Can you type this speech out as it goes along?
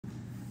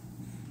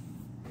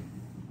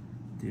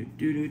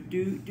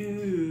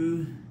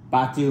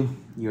Batu,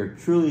 you're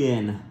truly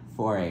in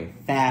for a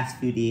Fast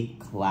Foodie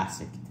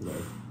classic today.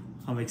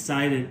 I'm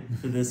excited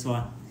for this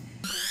one.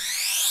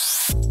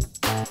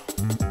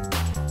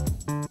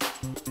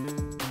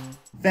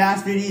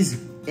 Fast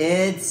Foodies,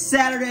 it's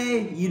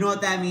Saturday. You know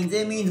what that means.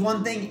 It means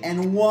one thing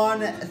and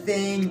one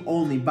thing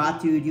only.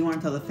 Batu, do you want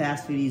to tell the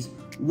Fast Foodies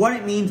what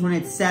it means when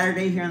it's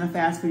Saturday here on the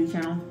Fast Foodie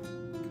channel?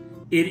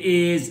 It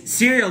is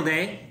cereal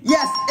day.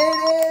 Yes,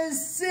 it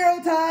is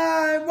cereal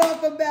time!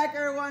 Welcome back,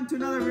 everyone, to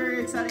another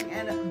very exciting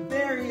and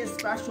very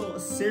special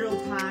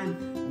cereal time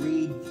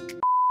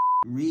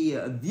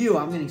review.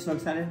 I'm getting so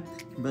excited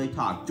to really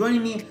talk.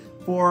 Joining me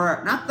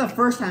for not the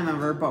first time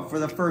ever, but for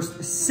the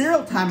first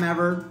cereal time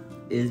ever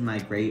is my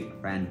great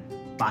friend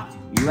Batu.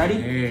 You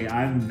ready? Hey,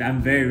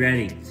 I'm very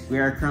ready. We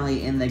are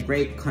currently in the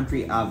great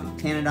country of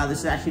Canada. This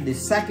is actually the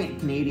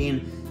second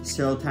Canadian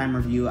cereal time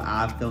review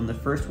I've filmed. The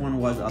first one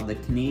was of the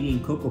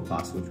Canadian Cocoa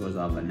Puffs, which was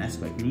of a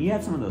Nesquik. And you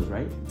had some of those,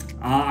 right?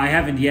 I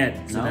haven't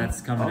yet, so no? That's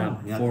coming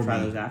up. You have to try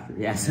those after.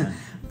 Yes. Yeah.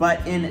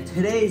 But in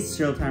today's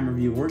cereal time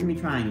review, we're gonna be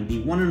trying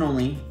the one and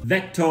only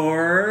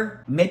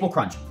Vector Maple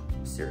Crunch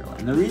cereal.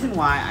 And the reason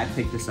why I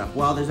picked this up,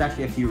 well, there's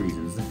actually a few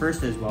reasons. The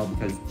first is, well,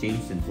 because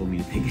Jameson told me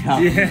to pick it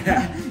up.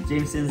 Yeah.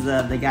 Jameson's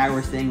the guy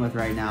we're staying with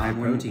right now. High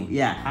protein.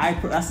 Yeah,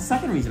 that's the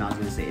second reason I was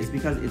gonna say, is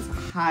because it's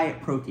high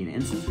protein.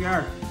 And since we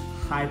are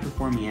high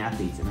performing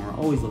athletes and we're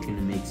always looking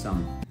to make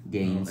some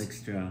gains,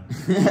 extra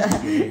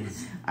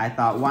gains, I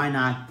thought, why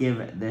not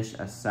give this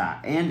a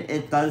shot? And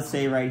it does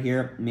say right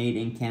here, made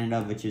in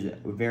Canada, which is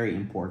very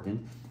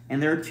important.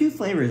 And there are two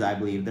flavors, I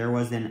believe. There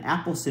was an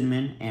apple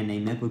cinnamon and a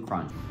maple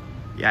crunch.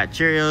 Yeah,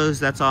 Cheerios,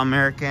 that's all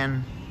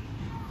American.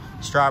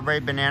 Strawberry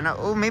banana.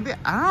 Oh, maybe,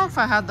 I don't know if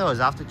I had those.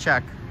 I'll have to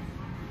check.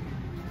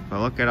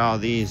 But look at all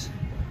these.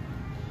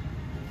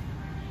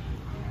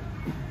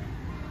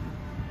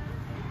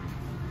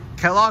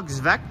 Kellogg's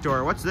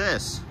Vector, what's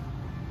this?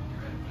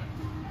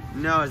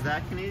 No, is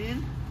that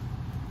Canadian?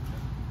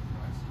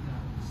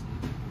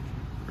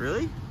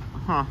 Really?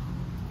 Huh.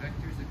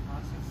 Vector's a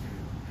classic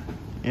cereal.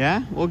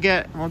 Yeah, we'll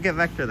get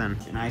Vector then.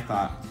 And I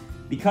thought,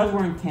 because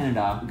we're in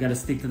Canada, we gotta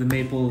stick to the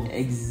maple.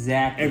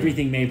 Exactly.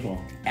 Everything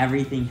maple.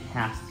 Everything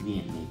has to be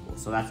in maple.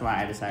 So that's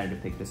why I decided to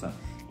pick this up.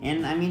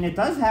 And I mean, it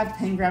does have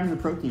 10 grams of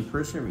protein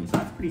per serving, so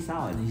that's pretty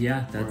solid.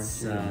 Yeah,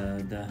 that's I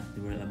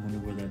wonder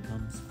where that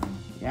comes from.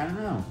 Yeah, I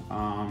don't know.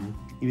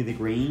 Maybe the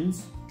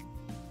grains.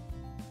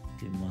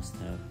 It must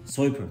have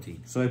soy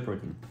protein. Soy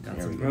protein.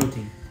 Got some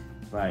protein.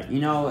 But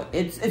you know,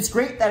 it's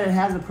great that it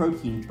has a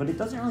protein, but it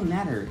doesn't really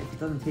matter if it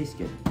doesn't taste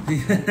good.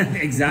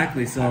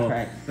 Exactly. So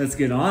right. Let's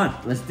get on.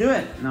 Let's do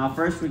it. Now,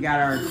 first we got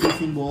our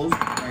tasting bowls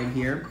right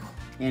here.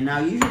 And now,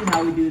 usually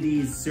how we do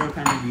these cereal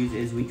time reviews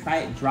is we try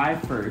it dry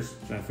first.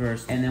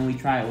 And then we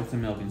try it with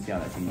some milk and see how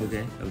that changes.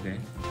 Okay.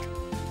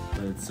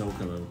 Let it soak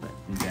a little bit.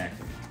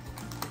 Exactly.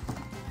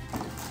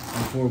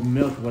 And for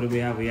milk, what do we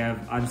have? We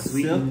have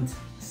unsweetened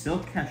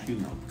silk cashew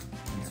milk.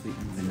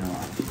 Unsweetened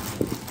vanilla.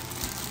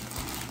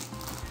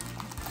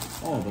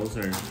 Oh, those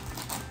are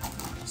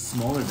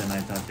smaller than I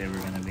thought they were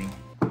gonna be.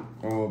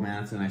 Oh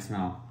man, that's a nice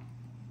smell.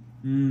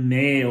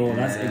 Mayo,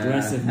 that's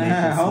aggressive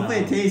maple Hopefully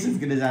it tastes as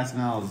good as that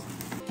smells.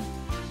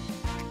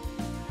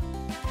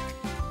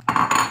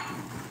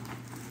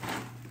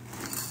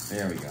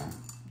 There we go.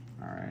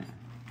 All right.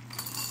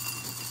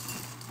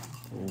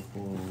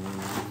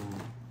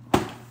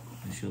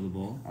 And show the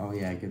bowl. Oh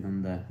yeah, give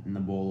them in the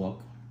bowl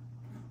look.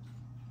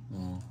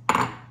 Well,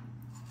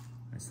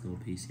 nice little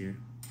piece here.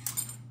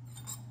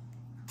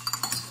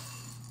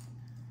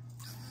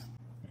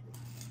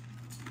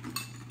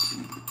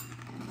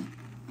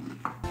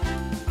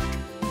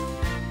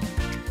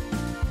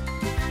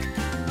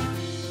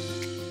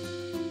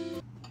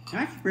 I'm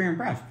actually pretty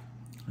impressed.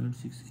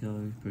 160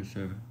 calories per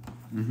serving.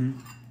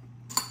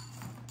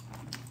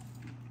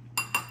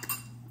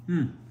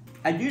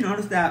 I do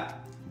notice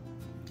that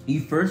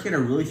you first get a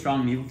really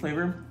strong maple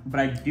flavor, but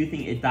I do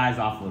think it dies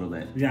off a little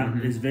bit. Yeah,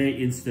 it's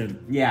very instant.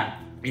 Yeah.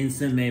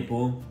 Instant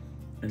maple,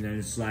 and then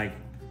it's like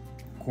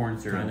corn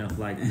cereal. Kind of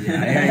like,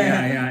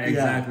 yeah,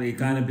 exactly. It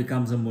kind of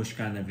becomes a mush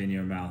kind of in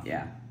your mouth.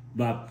 Yeah.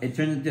 But it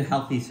turns into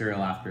healthy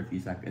cereal after a few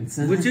seconds.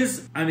 Which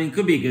is, I mean,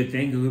 could be a good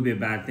thing, could be a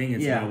bad thing.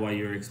 It's not what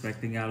you're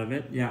expecting out of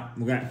it. Yeah,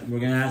 we're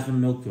gonna add some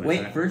milk to it.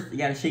 Wait, first you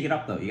gotta shake it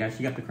up though. You gotta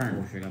shake up the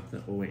kernel.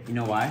 Oh wait. You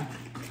know why?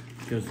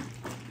 Because,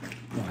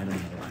 no, I don't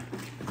know why.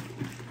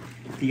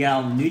 You get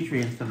all the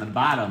nutrients from the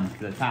bottom to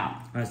the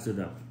top. That's to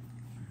the,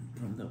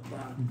 from the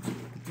bottom.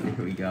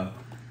 There we go.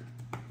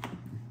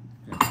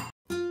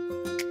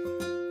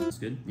 That's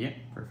good? Yeah,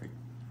 perfect.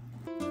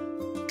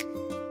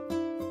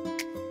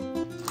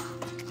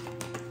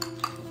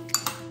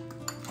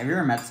 Have you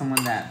ever met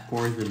someone that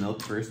pours the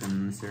milk first and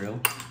then the cereal?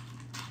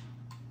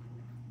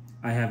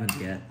 I haven't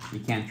yet. You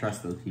can't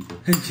trust those people.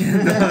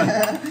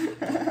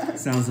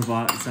 Sounds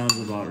about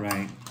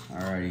right.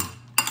 Alrighty.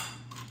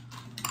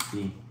 Let's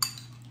see.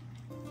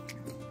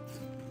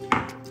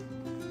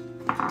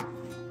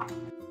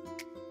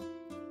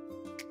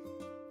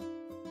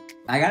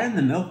 I got it in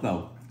the milk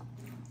though.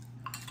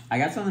 I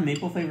got some of the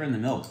maple flavor in the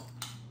milk.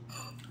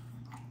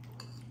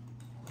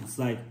 It's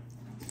like,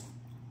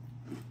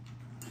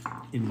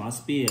 it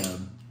must be a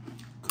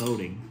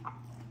coating.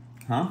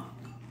 Huh?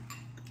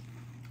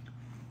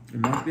 It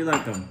must be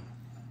like a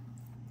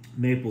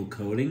maple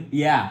coating.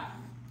 Yeah.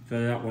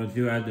 So that once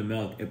you add the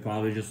milk, it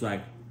probably just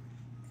like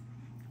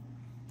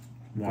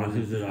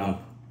washes it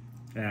up.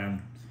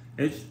 And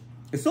it's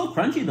still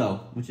crunchy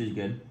though, which is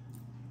good.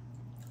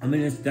 I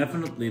mean, it's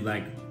definitely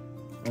like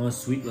on a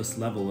sweetless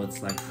level.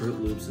 It's like Fruit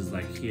Loops is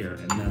like here,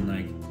 and then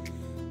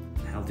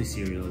like healthy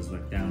cereal is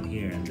like down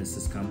here, and this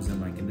just comes in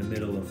like in the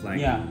middle of like.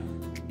 Yeah.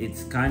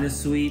 It's kind of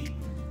sweet.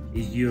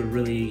 If you're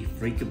really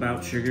freak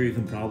about sugar, you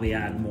can probably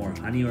add more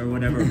honey or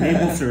whatever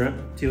maple syrup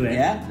to it.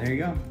 Yeah, there you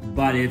go.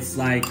 But it's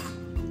like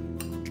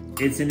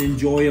it's an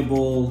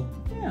enjoyable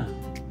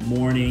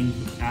morning,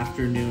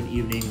 afternoon,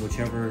 evening,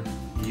 whichever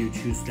you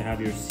choose to have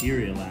your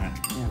cereal at.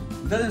 Yeah.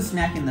 It doesn't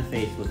smack in the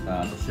face with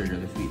the sugar,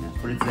 the sweetness,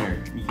 but it's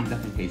there. You can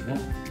definitely taste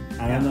it.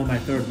 I don't know my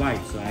third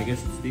bite, so I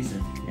guess it's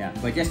decent. Yeah,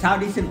 but just how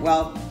decent?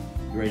 Well,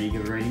 you ready to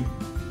give a rating?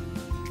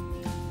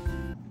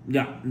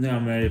 Yeah, no,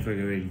 I'm ready for a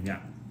rating. Yeah.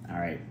 All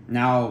right.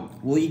 Now,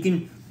 well, you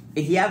can,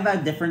 if you have a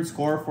different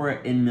score for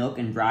it in milk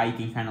and dry, you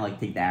can kind of like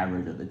take the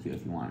average of the two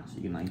if you want. So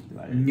you can like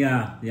divide it.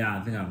 Yeah,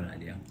 I think I have an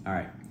idea. All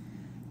right.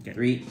 Okay.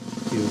 3, 2,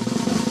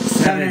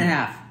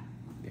 7.5.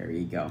 There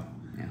you go.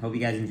 I hope you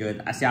guys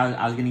enjoyed. I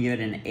was gonna give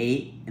it an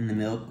 8 in the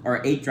milk,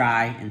 or 8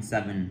 dry and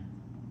 7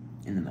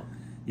 in the milk.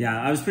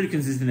 Yeah, I was pretty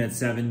consistent at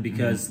 7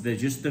 because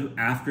just the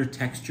after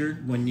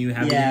texture when you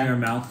have it in your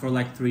mouth for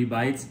like 3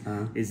 bites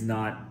is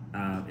not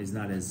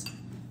as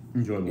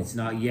enjoyable. It's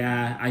not.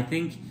 Yeah, I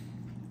think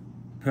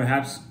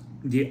perhaps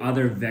the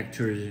other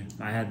vectors.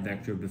 I had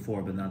vector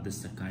before, but not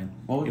this kind.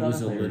 What was it the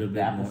was other a little flavor?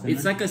 bit more. Cinnamon?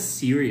 It's like a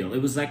cereal.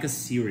 It was like a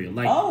cereal,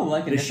 like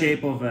like the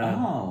shape of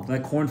a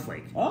like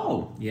cornflake.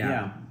 Oh,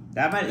 yeah.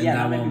 That might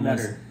that might be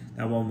better.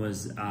 That one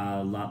was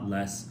a lot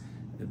less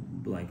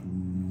like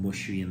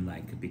mushy and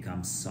like it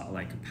becomes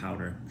like a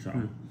powder.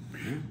 So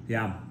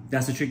yeah,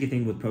 that's the tricky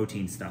thing with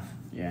protein stuff.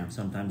 Yeah,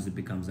 sometimes it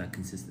becomes that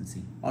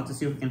consistency. I'll have to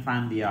see if we can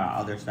find the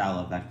other style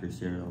of vector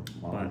cereal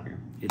while we're here.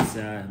 It's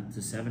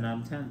a 7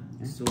 out of 10.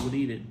 I still would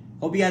eat it.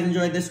 Hope you guys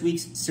enjoyed this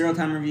week's Cereal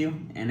Time review,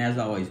 and as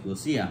always, we'll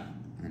see ya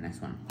in the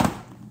next one.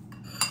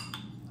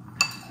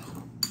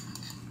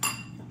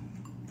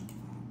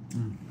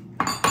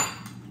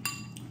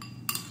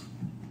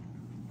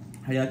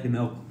 How do you like the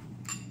milk?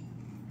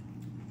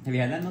 Have you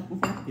had that milk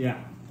before? Yeah.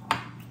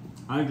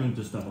 I drink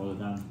this stuff all the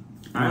time.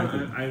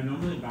 I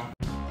normally back.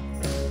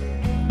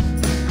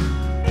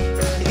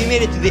 If you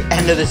made it to the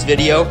end of this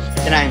video,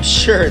 then I'm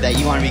sure that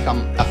you want to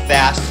become a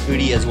fast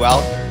foodie as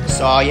well.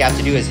 So all you have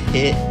to do is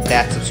hit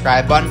that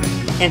subscribe button.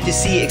 And to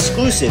see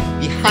exclusive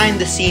behind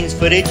the scenes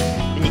footage,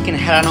 then you can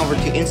head on over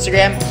to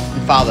Instagram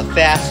and follow the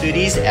Fast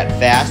Foodies at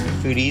Fast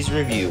Foodies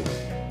Review.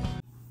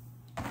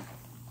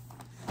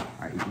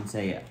 Alright, you can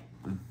say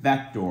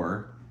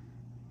Vector,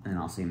 and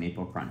I'll say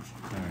Maple Crunch.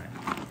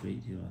 Alright,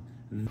 3, 2,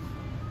 1.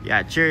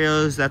 Yeah,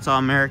 Cheerios, that's all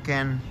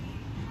American.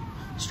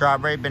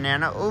 Strawberry,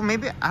 banana. Oh,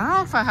 maybe, I don't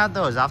know if I had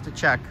those. I'll have to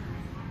check.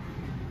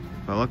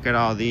 But look at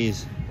all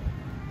these.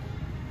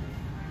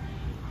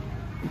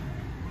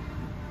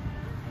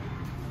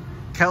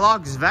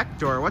 Kellogg's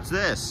Vector, what's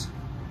this?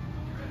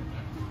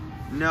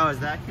 No, is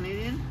that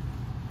Canadian?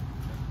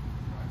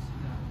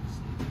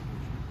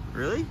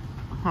 Really?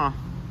 Huh.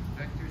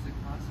 Vector's a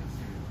concept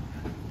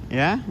cereal.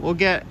 Yeah, we'll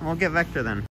get Vector then.